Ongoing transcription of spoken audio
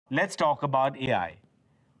let's talk about AI.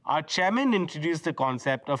 Our chairman introduced the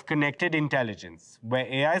concept of connected intelligence, where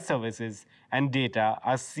AI services and data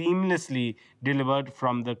are seamlessly delivered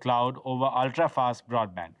from the cloud over ultra-fast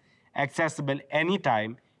broadband, accessible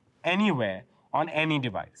anytime, anywhere, on any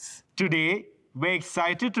device. Today, we're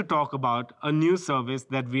excited to talk about a new service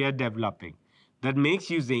that we are developing that makes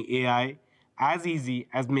using AI as easy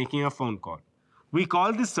as making a phone call. We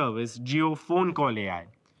call this service Jio Phone Call AI,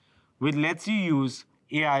 which lets you use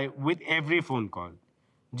AI with every phone call.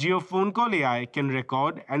 Jio Phone Call AI can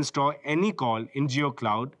record and store any call in Jio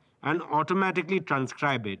Cloud and automatically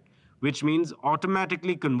transcribe it, which means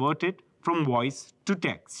automatically convert it from voice to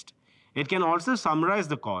text. It can also summarize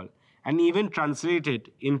the call and even translate it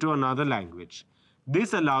into another language.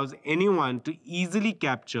 This allows anyone to easily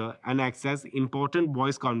capture and access important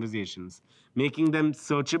voice conversations, making them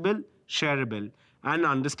searchable, shareable, and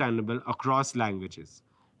understandable across languages,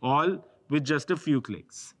 all with just a few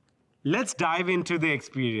clicks. Let's dive into the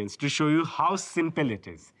experience to show you how simple it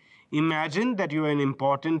is. Imagine that you are an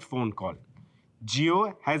important phone call.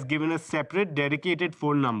 Jio has given a separate dedicated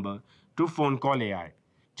phone number to Phone Call AI.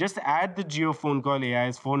 Just add the Jio Phone Call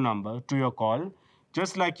AI's phone number to your call,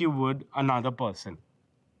 just like you would another person.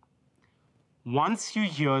 Once you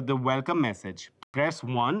hear the welcome message, press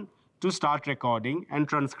 1 to start recording and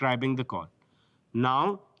transcribing the call.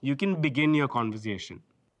 Now you can begin your conversation.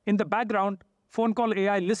 In the background, Phone Call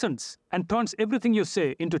AI listens and turns everything you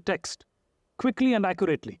say into text, quickly and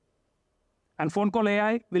accurately. And Phone Call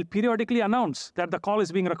AI will periodically announce that the call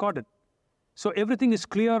is being recorded. So everything is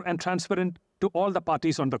clear and transparent to all the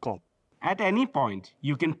parties on the call. At any point,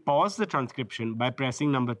 you can pause the transcription by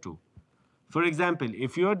pressing number 2. For example,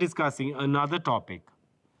 if you are discussing another topic,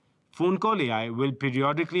 Phone Call AI will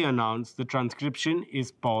periodically announce the transcription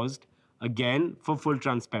is paused again for full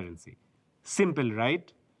transparency. Simple,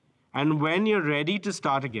 right? And when you're ready to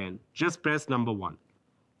start again, just press number 1.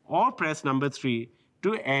 Or press number 3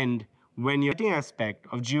 to end when your aspect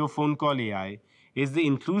of Jio Phone Call AI is the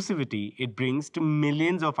inclusivity it brings to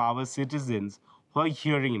millions of our citizens who are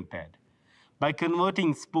hearing impaired. By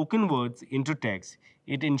converting spoken words into text,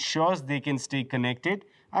 it ensures they can stay connected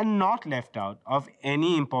and not left out of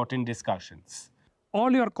any important discussions.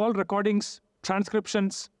 All your call recordings,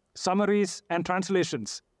 transcriptions, summaries, and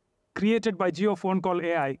translations created by Jio Phone Call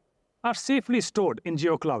AI are safely stored in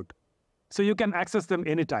Jio Cloud, so you can access them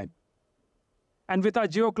anytime. And with our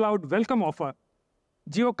Jio Cloud welcome offer,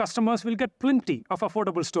 Jio customers will get plenty of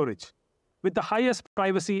affordable storage with the highest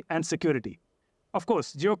privacy and security. Of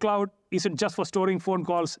course, Jio Cloud isn't just for storing phone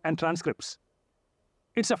calls and transcripts.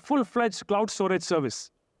 It's a full-fledged cloud storage service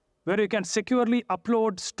where you can securely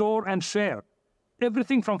upload, store, and share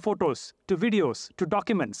everything from photos to videos to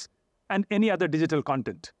documents and any other digital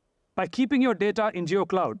content. By keeping your data in Jio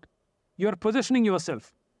Cloud, you are positioning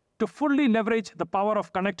yourself to fully leverage the power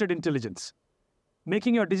of connected intelligence,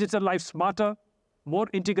 making your digital life smarter, more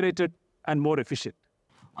integrated, and more efficient.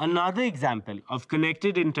 Another example of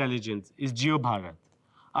connected intelligence is Jio Bharat,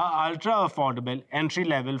 our ultra-affordable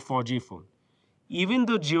entry-level 4G phone. Even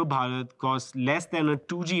though Jio Bharat costs less than a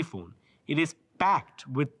 2G phone, it is packed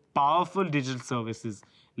with powerful digital services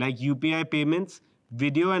like UPI payments,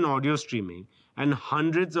 video and audio streaming, and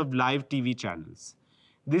hundreds of live TV channels.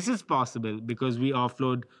 This is possible because we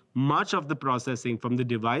offload much of the processing from the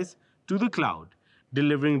device to the cloud,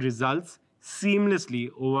 delivering results seamlessly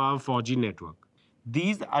over our 4G network.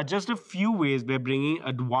 These are just a few ways we're bringing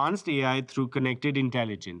advanced AI through connected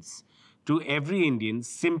intelligence to every Indian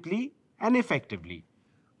simply and effectively.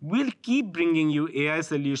 We'll keep bringing you AI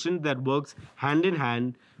solutions that works hand in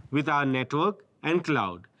hand with our network and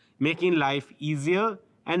cloud, making life easier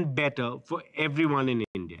and better for everyone in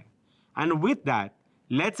India. And with that,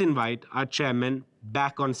 let's invite our chairman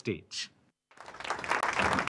back on stage.